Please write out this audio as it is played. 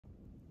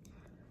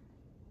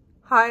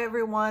Hi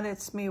everyone,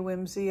 it's me,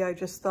 Whimsy. I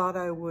just thought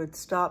I would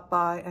stop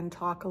by and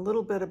talk a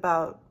little bit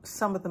about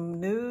some of the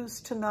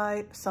news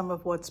tonight, some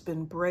of what's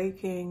been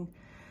breaking.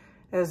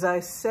 As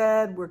I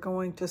said, we're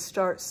going to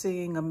start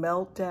seeing a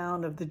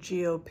meltdown of the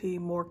GOP,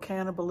 more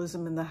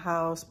cannibalism in the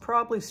House,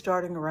 probably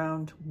starting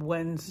around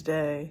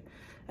Wednesday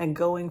and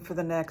going for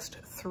the next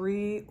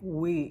 3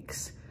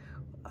 weeks.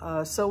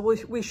 So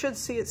we should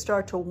see it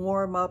start to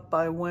warm up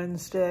by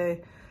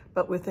Wednesday,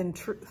 but within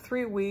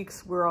 3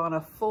 weeks, we're on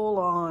a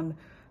full-on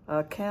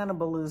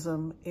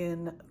cannibalism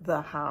in the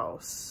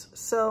House.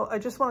 So I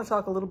just want to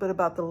talk a little bit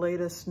about the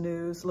latest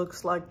news.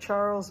 Looks like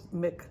Charles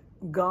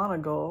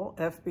McGonigal,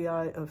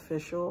 FBI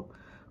official,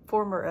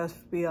 former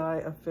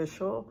FBI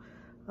official,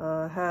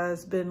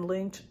 has been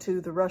linked to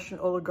the Russian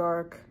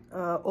oligarch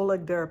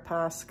Oleg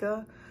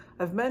Deripaska.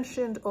 I've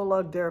mentioned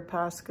Oleg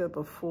Deripaska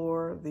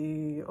before,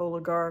 the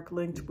oligarch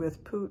linked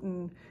with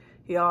Putin.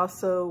 He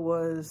also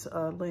was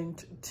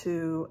linked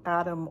to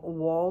Adam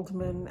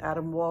Waldman.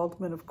 Adam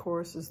Waldman, of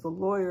course, is the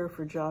lawyer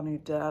for Johnny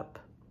Depp.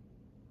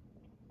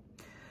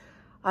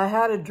 I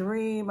had a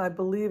dream, I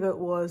believe it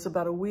was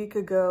about a week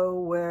ago,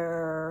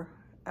 where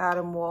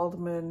Adam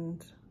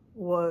Waldman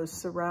was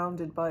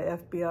surrounded by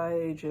FBI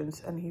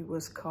agents and he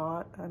was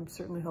caught. I'm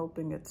certainly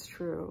hoping it's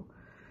true.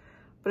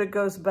 But it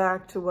goes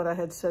back to what I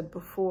had said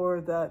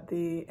before, that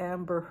the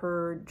Amber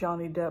Heard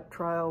Johnny Depp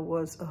trial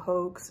was a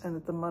hoax and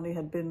that the money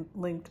had been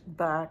linked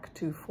back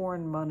to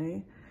foreign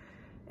money.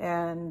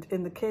 And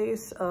in the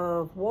case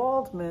of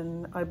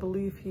Waldman, I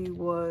believe he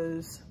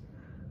was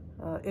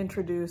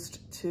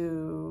introduced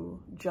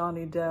to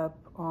Johnny Depp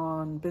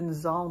on bin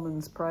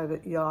Zalman's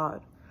private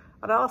yacht.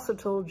 I'd also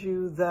told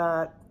you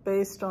that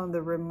based on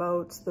the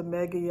remotes, the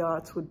mega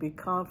yachts would be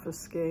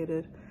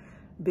confiscated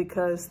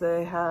because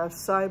they have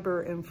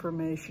cyber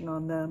information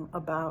on them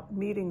about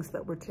meetings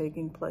that were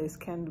taking place,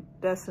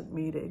 clandestine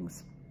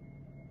meetings.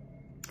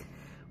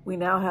 We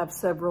now have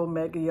several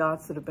mega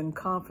yachts that have been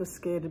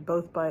confiscated,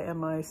 both by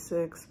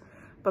MI6,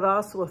 but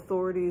also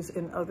authorities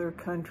in other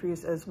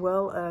countries, as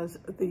well as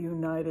the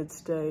United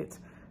States.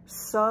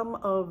 Some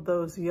of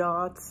those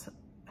yachts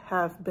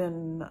have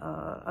been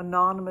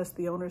anonymous.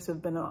 The owners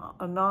have been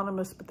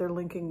anonymous, but they're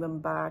linking them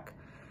back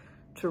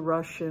to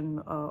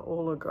Russian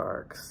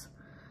oligarchs.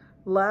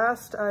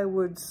 Last I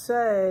would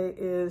say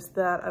is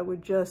that I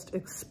would just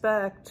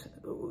expect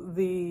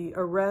the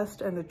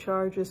arrest and the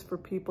charges for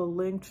people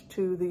linked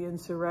to the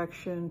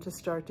insurrection to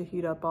start to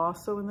heat up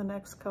also in the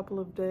next couple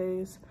of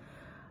days.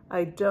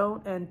 I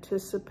don't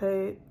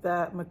anticipate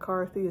that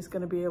McCarthy is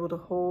going to be able to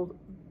hold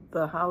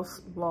the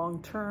House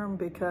long term,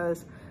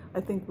 because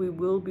I think we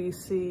will be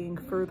seeing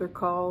further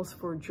calls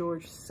for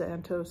George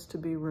Santos to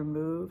be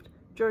removed.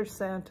 George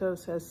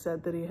Santos has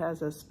said that he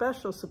has a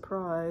special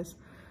surprise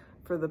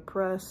for the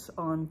press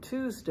on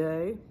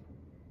Tuesday.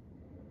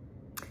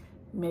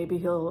 Maybe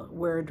he'll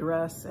wear a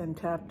dress and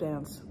tap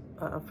dance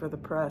for the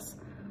press.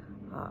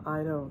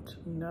 I don't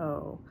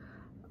know.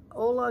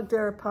 Oleg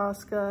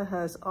Deripaska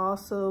has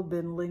also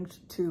been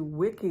linked to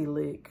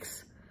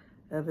WikiLeaks,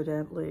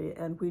 evidently,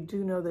 and we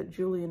do know that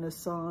Julian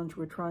Assange,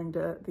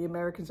 the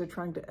Americans are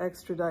trying to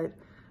extradite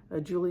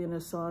Julian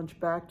Assange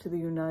back to the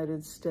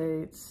United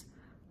States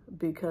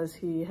because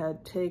he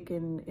had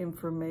taken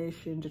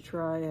information to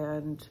try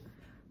and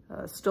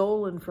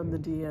stolen from the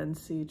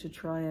DNC to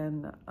try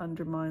and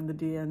undermine the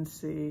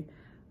DNC,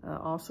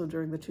 also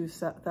during the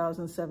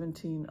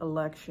 2017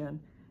 election,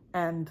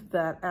 and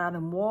that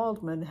Adam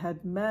Waldman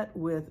had met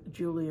with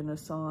Julian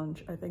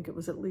Assange, I think it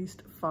was at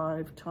least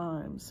 5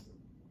 times.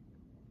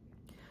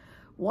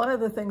 One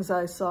of the things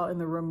I saw in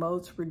the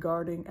remotes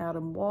regarding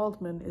Adam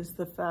Waldman is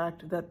the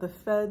fact that the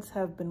feds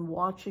have been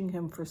watching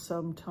him for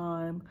some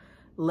time,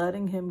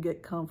 letting him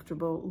get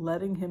comfortable,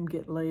 letting him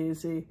get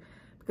lazy,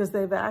 because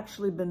they've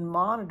actually been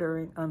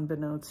monitoring,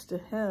 unbeknownst to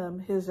him,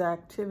 his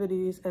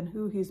activities and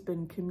who he's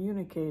been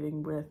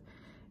communicating with,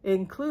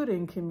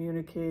 including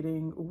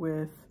communicating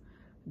with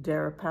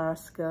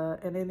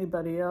Deripaska and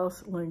anybody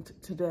else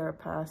linked to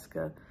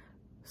Deripaska.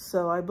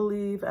 So I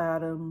believe,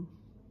 Adam,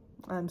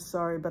 I'm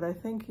sorry, but I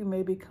think you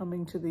may be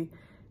coming to the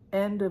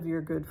end of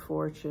your good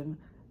fortune,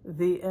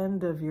 the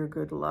end of your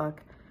good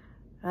luck,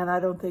 and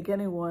I don't think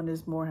anyone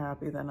is more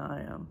happy than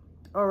I am.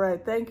 All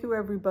right, thank you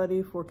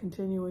everybody for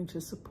continuing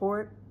to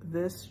support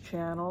this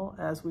channel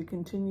as we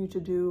continue to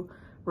do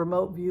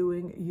remote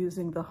viewing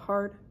using the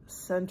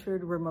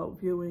heart-centered remote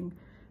viewing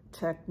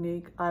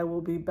technique. I will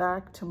be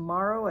back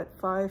tomorrow at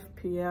 5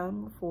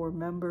 p.m. for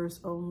members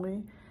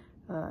only.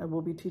 I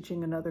will be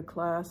teaching another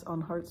class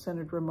on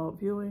heart-centered remote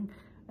viewing,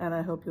 and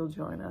I hope you'll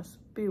join us.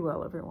 Be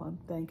well, everyone.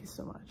 Thank you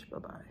so much.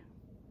 Bye-bye.